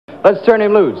Let's turn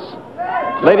him loose.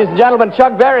 Ladies and gentlemen,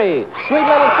 Chuck Berry, Sweet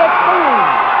Little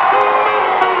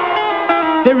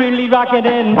 16. They're really rocking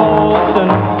in Boston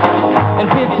and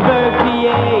Pittsburgh,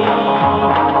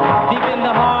 PA, deep in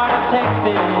the heart of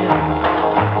Texas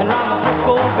and around the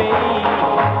Frisco Bay,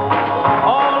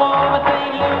 all over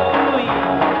St. Louis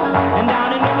and down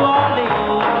in New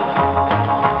Orleans.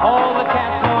 All the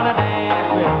cats wanna dance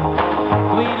with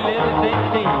Sweet Little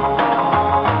 16.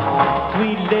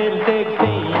 Sweet Little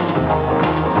 16.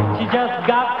 She just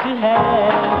got to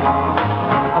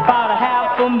have about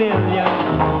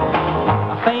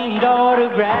 $500,000 famed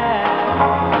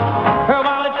autograph. Her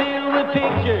wallet filled with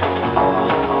pictures,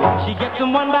 she gets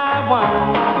them one by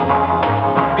one.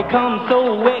 Becomes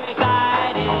so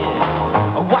excited,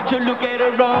 watch her look at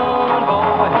her run,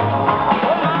 boy.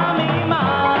 Oh, mommy,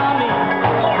 mommy,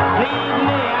 please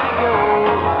may I go?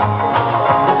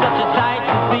 It's such a sight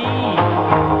to see,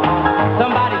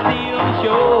 somebody steal the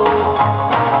show.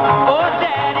 Oh,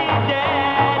 daddy,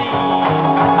 daddy,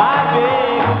 I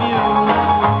beg of you,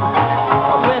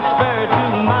 whisper to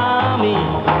mommy,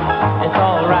 it's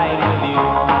all right with you.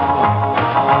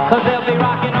 'Cause they'll be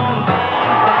rocking on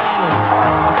Bandstand,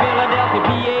 Philadelphia,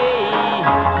 PA,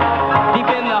 deep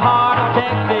in the heart of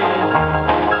Texas,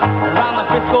 around the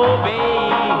Frisco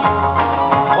Bay,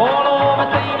 all over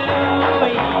St.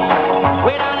 Louis,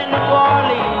 way down in New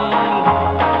Orleans.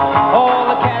 All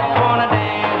the cats wanna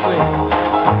dance with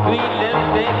Sweet Little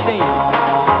 16.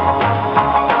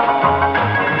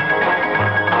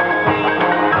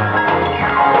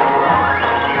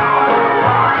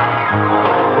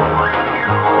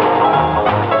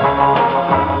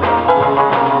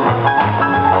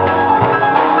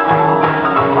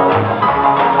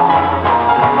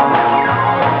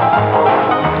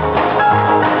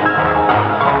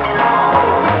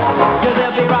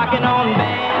 Rocking on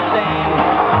Bandstand,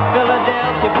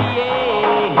 Philadelphia, PA,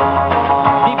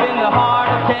 deep in the heart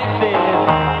of Texas,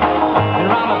 and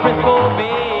around the Frisco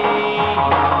Bay,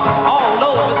 all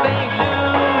over St.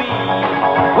 Louis,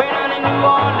 way down in New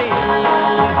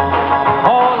Orleans.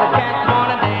 All the cats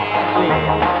wanna dance with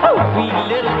Sweet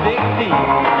Little 16.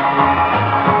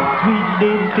 Sweet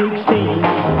Little 16.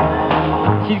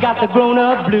 She's got the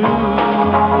grown-up blues,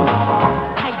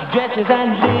 tight dresses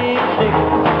and lipstick.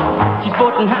 She's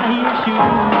sporting high-heel shoes.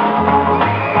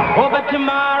 Oh, but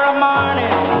tomorrow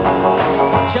morning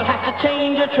she'll have to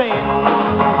change her trend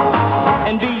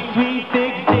and be Sweet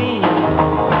 16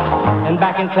 and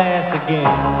back in class again.